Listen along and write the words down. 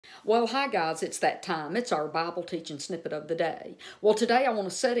Well, hi guys, it's that time. It's our Bible teaching snippet of the day. Well, today I want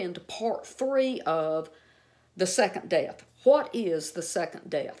to set into part 3 of the second death. What is the second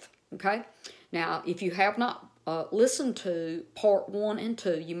death? Okay? Now, if you have not listened to part 1 and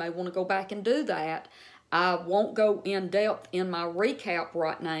 2, you may want to go back and do that. I won't go in depth in my recap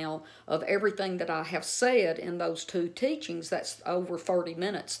right now of everything that I have said in those 2 teachings. That's over 30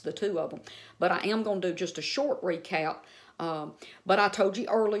 minutes, the 2 of them. But I am going to do just a short recap. But I told you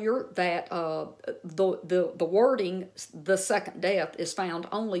earlier that the wording, the second death, is found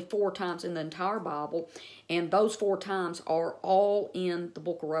only 4 times in the entire Bible, and those 4 times are all in the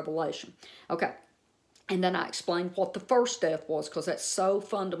book of Revelation. Okay, and then I explained what the first death was, because that's so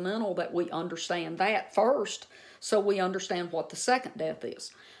fundamental that we understand that first, so we understand what the second death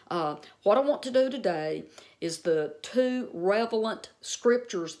is. What I want to do today is the 2 relevant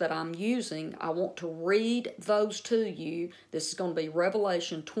scriptures that I'm using. I want to read those to you. This is going to be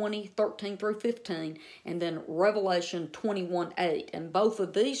Revelation 20:13 through 15, and then Revelation 21:8. And both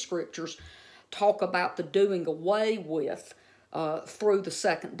of these scriptures talk about the doing away with through the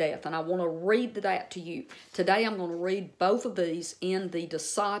second death. And I want to read that to you. Today I'm going to read both of these in the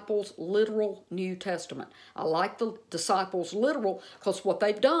Disciples' Literal New Testament. I like the Disciples' Literal because what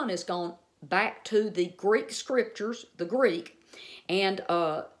they've done is gone back to the Greek scriptures, the Greek, and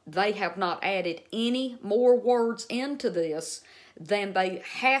they have not added any more words into this than they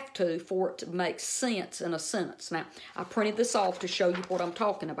have to for it to make sense in a sentence. Now, I printed this off to show you what I'm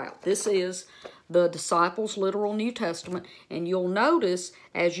talking about. This is the Disciples' Literal New Testament, and you'll notice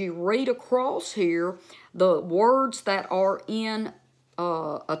as you read across here, the words that are in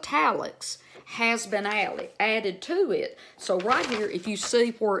italics has been added to it. So right here, if you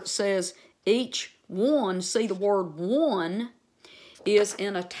see where it says each one, see the word one is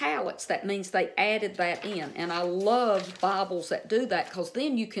in italics. That means they added that in. And I love Bibles that do that, because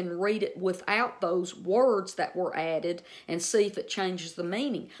then you can read it without those words that were added and see if it changes the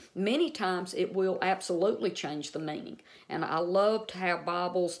meaning. Many times it will absolutely change the meaning. And I love to have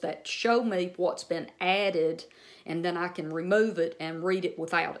Bibles that show me what's been added, and then I can remove it and read it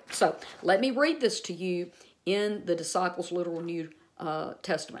without it. So let me read this to you in the Disciples' Literal New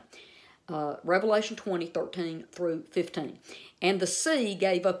Testament. Revelation 20:13 through 15. And the sea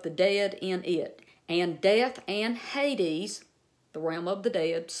gave up the dead in it, and death and Hades, the realm of the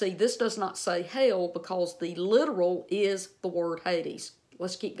dead. See, this does not say hell, because the literal is the word Hades.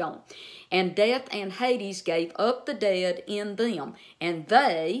 Let's keep going. And death and Hades gave up the dead in them, and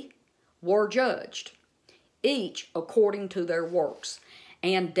they were judged, each according to their works.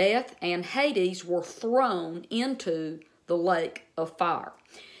 And death and Hades were thrown into the lake of fire.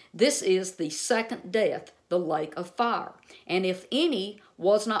 This is the second death, the lake of fire. And if any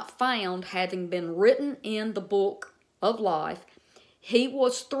was not found having been written in the book of life, he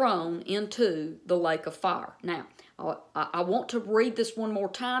was thrown into the lake of fire. Now, I want to read this one more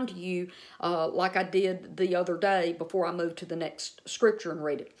time to you like I did the other day before I move to the next scripture and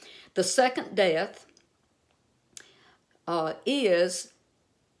read it. The second death is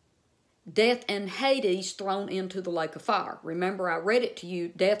death and Hades thrown into the lake of fire. Remember, I read it to you.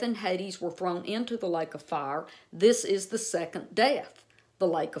 Death and Hades were thrown into the lake of fire. This is the second death, the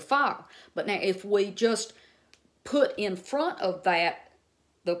lake of fire. But now, if we just put in front of that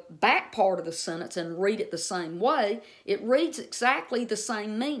the back part of the sentence and read it the same way, it reads exactly the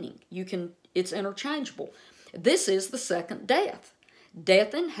same meaning. It's interchangeable. This is the second death.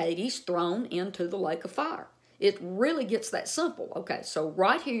 Death and Hades thrown into the lake of fire. It really gets that simple. Okay, so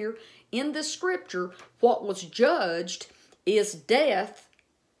right here in this scripture, what was judged is death,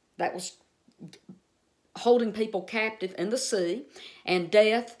 that was holding people captive in the sea, and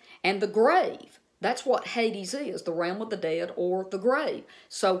death and the grave. That's what Hades is, the realm of the dead or the grave.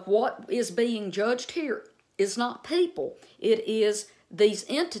 So what is being judged here is not people. It is these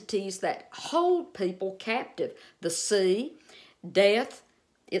entities that hold people captive. The sea, death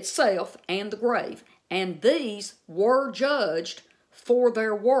itself, and the grave. And these were judged for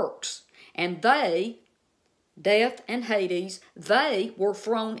their works. And they, death and Hades, they were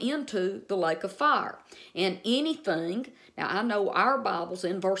thrown into the lake of fire. And anything, now I know our Bibles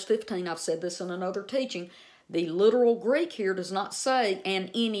in verse 15, I've said this in another teaching, the literal Greek here does not say,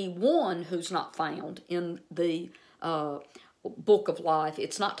 and anyone who's not found in the book of life.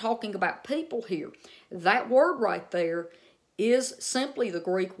 It's not talking about people here. That word right there is simply the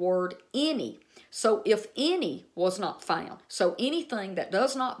Greek word any. So if any was not found, so anything that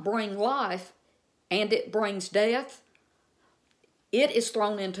does not bring life and it brings death, it is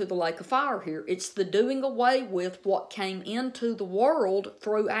thrown into the lake of fire here. It's the doing away with what came into the world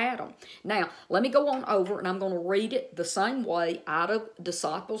through Adam. Now, let me go on over, and I'm going to read it the same way out of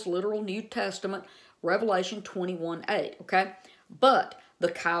Disciples' Literal New Testament, Revelation 21:8, okay? But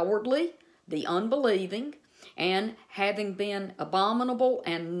the cowardly, the unbelieving, and having been abominable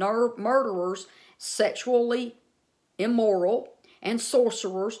and murderers, sexually immoral, and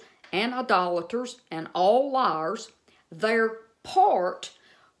sorcerers, and idolaters, and all liars, their part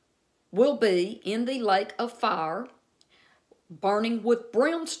will be in the lake of fire, burning with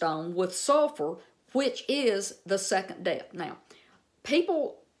brimstone, with sulfur, which is the second death. Now,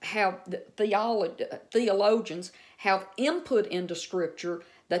 people have, theologians have input into Scripture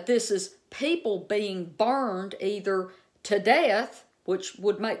that this is people being burned either to death, which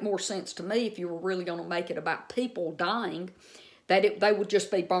would make more sense to me if you were really going to make it about people dying, that they would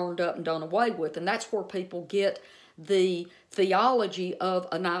just be burned up and done away with. And that's where people get the theology of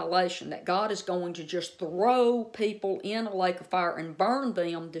annihilation, that God is going to just throw people in a lake of fire and burn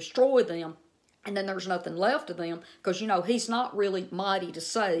them, destroy them, and then there's nothing left of them, because, you know, he's not really mighty to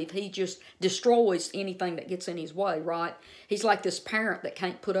save. He just destroys anything that gets in his way, right? He's like this parent that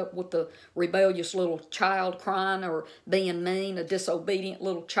can't put up with the rebellious little child crying or being mean, a disobedient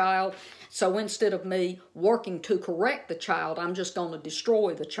little child. So instead of me working to correct the child, I'm just going to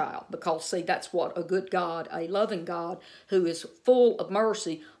destroy the child, because, see, that's what a good God, a loving God who is full of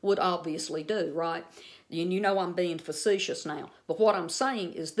mercy would obviously do, right? And you know I'm being facetious now. But what I'm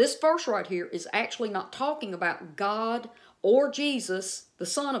saying is this verse right here is actually not talking about God or Jesus, the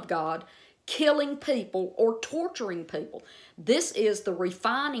Son of God, killing people or torturing people. This is the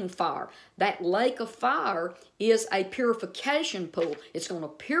refining fire. That lake of fire is a purification pool. It's going to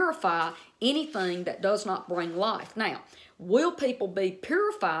purify anything that does not bring life. Now, will people be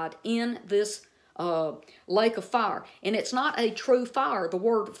purified in this lake of fire? And it's not a true fire. The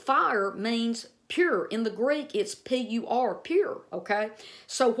word fire means pure. In the Greek, it's P-U-R, pure, okay?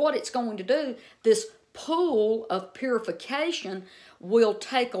 So what it's going to do, this pool of purification will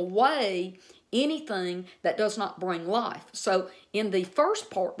take away anything that does not bring life. So in the first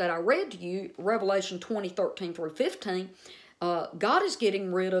part that I read to you, Revelation 20:13 through 15, God is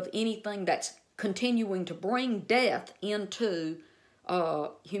getting rid of anything that's continuing to bring death into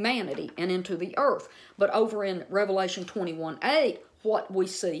humanity and into the earth. But over in Revelation 21:8, what we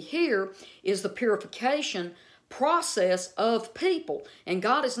see here is the purification process of people. And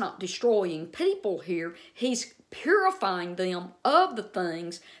God is not destroying people here. He's purifying them of the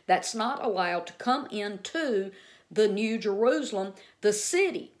things that's not allowed to come into the New Jerusalem, the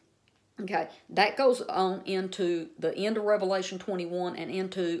city. Okay, that goes on into the end of Revelation 21 and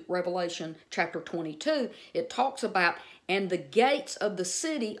into Revelation chapter 22. It talks about, and the gates of the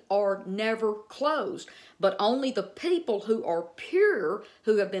city are never closed, but only the people who are pure,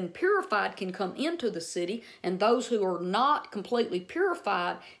 who have been purified, can come into the city, and those who are not completely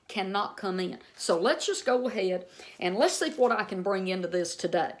purified cannot come in. So let's just go ahead and let's see what I can bring into this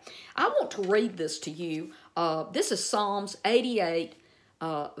today. I want to read this to you. This is Psalms 88,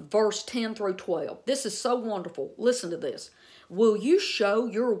 verse 10 through 12. This is so wonderful. Listen to this. Will you show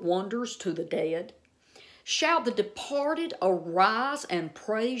your wonders to the dead? Shall the departed arise and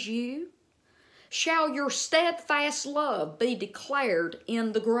praise you? Shall your steadfast love be declared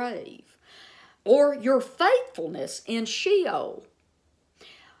in the grave, or your faithfulness in Sheol?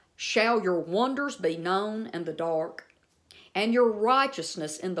 Shall your wonders be known in the dark, and your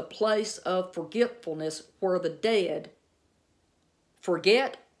righteousness in the place of forgetfulness, where the dead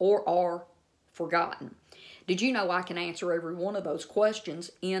forget or are forgotten? Did you know I can answer every one of those questions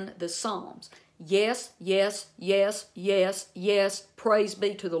in the Psalms? Yes, yes, yes, yes, yes. Praise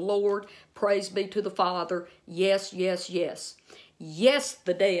be to the Lord. Praise be to the Father. Yes, yes, yes. Yes,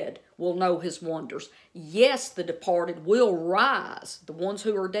 the dead will know his wonders. Yes, the departed will rise. The ones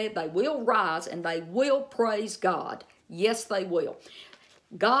who are dead, they will rise and they will praise God. Yes, they will.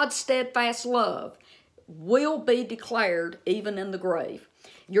 God's steadfast love will be declared even in the grave.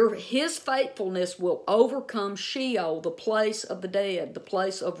 His faithfulness will overcome Sheol, the place of the dead, the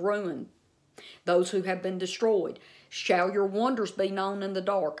place of ruin, those who have been destroyed. Shall your wonders be known in the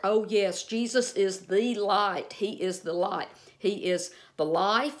dark? Oh yes, Jesus is the light. He is the light. He is the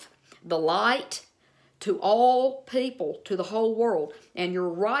life, the light to all people, to the whole world. And your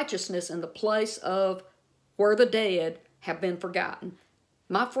righteousness in the place of where the dead have been forgotten.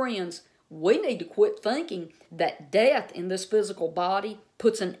 My friends, we need to quit thinking that death in this physical body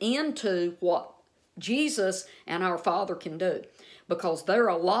puts an end to what Jesus and our Father can do, because they're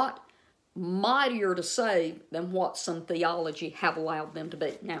a lot mightier to save than what some theology have allowed them to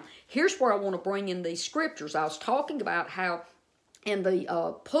be. Now, here's where I want to bring in these scriptures. I was talking about how in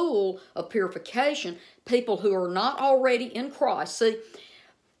the pool of purification, people who are not already in Christ. See,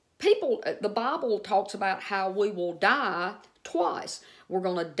 people, the Bible talks about how we will die twice. We're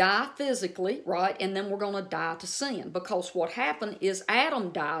going to die physically, right? And then we're going to die to sin. Because what happened is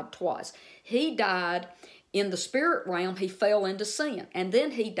Adam died twice. He died in the spirit realm. He fell into sin. And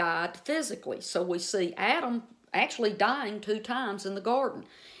then he died physically. So we see Adam actually dying 2 times in the garden.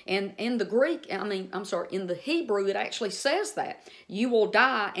 And in the Greek, in the Hebrew, it actually says that. You will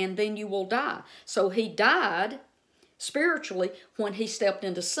die and then you will die. So he died spiritually when he stepped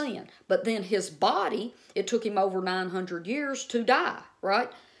into sin. But then his body, it took him over 900 years to die,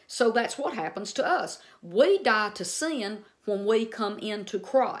 right? So that's what happens to us. We die to sin when we come into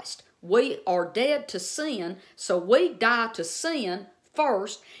Christ. We are dead to sin, so we die to sin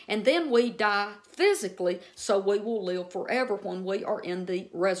first, and then we die physically, so we will live forever when we are in the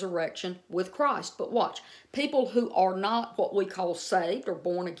resurrection with Christ. But watch, people who are not what we call saved or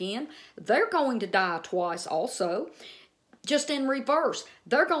born again, they're going to die twice also, just in reverse.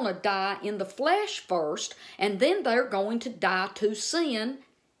 They're going to die in the flesh first, and then they're going to die to sin,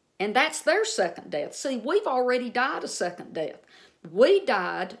 and that's their second death. See, we've already died a second death. We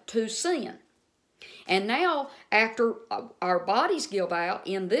died to sin. And now, after our bodies give out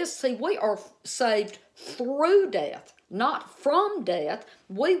in this, see, we are saved through death, not from death.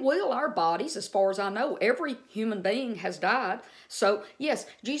 We will, our bodies, as far as I know, every human being has died. So, yes,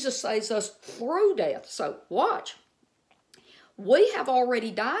 Jesus saves us through death. So, watch. We have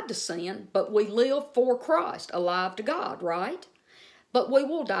already died to sin, but we live for Christ, alive to God, right? But we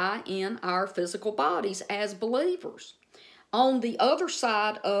will die in our physical bodies as believers. On the other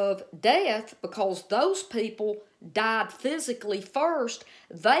side of death, because those people died physically first,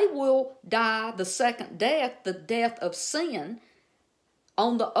 they will die the second death, the death of sin,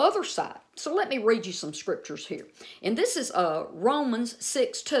 on the other side. So let me read you some scriptures here. And this is Romans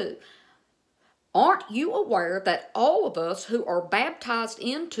 6:2. Aren't you aware that all of us who are baptized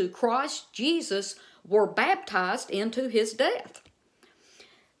into Christ Jesus were baptized into his death?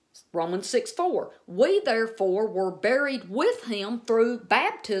 Romans 6:4, we therefore were buried with him through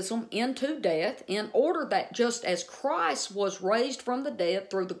baptism into death, in order that just as Christ was raised from the dead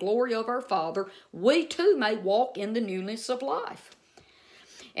through the glory of our Father, we too may walk in the newness of life.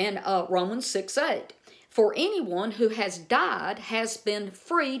 And Romans 6:8, for anyone who has died has been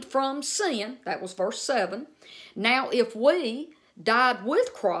freed from sin. That was verse 7. Now if we died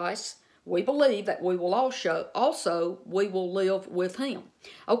with Christ, we believe that we will also we will live with him.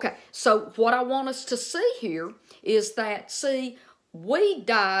 Okay, so what I want us to see here is that, see, we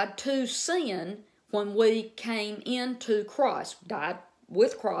died to sin when we came into Christ, died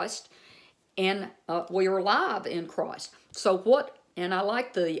with Christ, and we are alive in Christ. So what, and I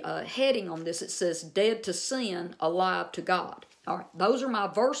like the heading on this, it says, dead to sin, alive to God. All right, those are my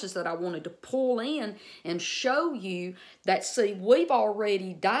verses that I wanted to pull in and show you that, see, we've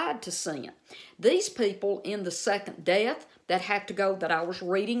already died to sin. These people in the second death that have to go, that I was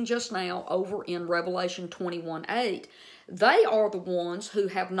reading just now over in Revelation 21:8, they are the ones who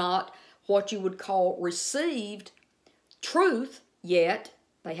have not, what you would call, received truth yet.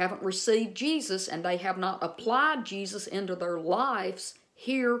 They haven't received Jesus, and they have not applied Jesus into their lives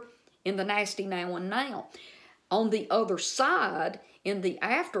here in the nasty now and now. On the other side, in the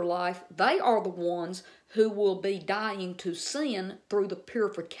afterlife, they are the ones who will be dying to sin through the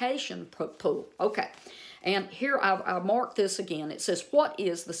purification pool. Okay, and here I mark this again. It says, what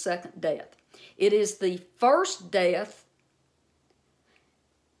is the second death? It is the first death,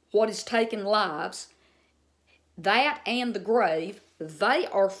 what is taking lives, that and the grave, they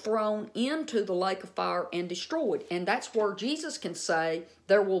are thrown into the lake of fire and destroyed. And that's where Jesus can say,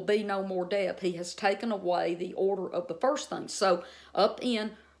 there will be no more death. He has taken away the order of the first thing. So up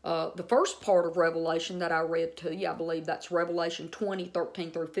in the first part of Revelation that I read to you, I believe that's Revelation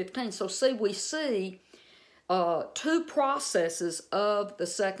 20:13 through 15. So see, we see 2 processes of the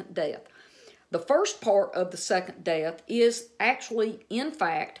second death. The first part of the second death is actually, in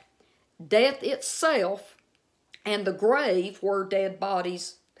fact, death itself, and the grave, where dead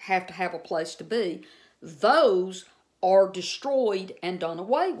bodies have to have a place to be, those are destroyed and done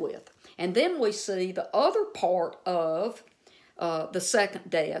away with. And then we see the other part of the second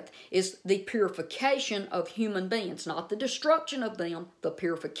death is the purification of human beings, not the destruction of them, the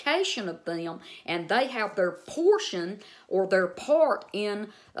purification of them, and they have their portion or their part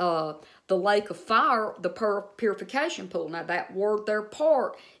in the lake of fire, the purification pool. Now that word, their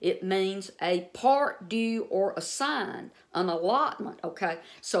part, it means a part due or assigned, an allotment, okay?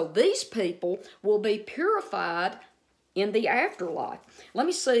 So these people will be purified in the afterlife. Let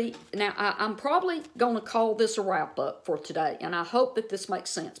me see. Now, I'm probably going to call this a wrap-up for today, and I hope that this makes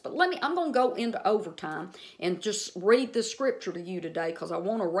sense. But I'm going to go into overtime and just read this scripture to you today because I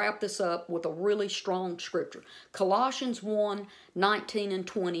want to wrap this up with a really strong scripture. Colossians 1:19 and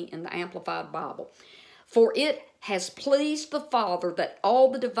 20 in the Amplified Bible. For it has pleased the Father that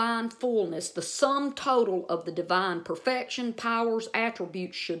all the divine fullness, the sum total of the divine perfection, powers,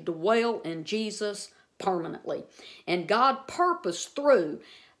 attributes should dwell in Jesus permanently. And God purposed through,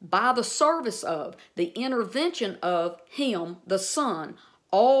 by the service of, the intervention of Him, the Son,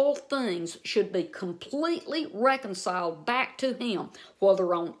 all things should be completely reconciled back to Him,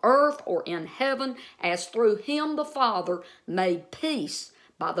 whether on earth or in heaven, as through Him the Father made peace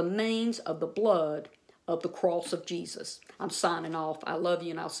by the means of the blood of the cross of Jesus. I'm signing off. I love you,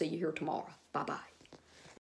 and I'll see you here tomorrow. Bye-bye.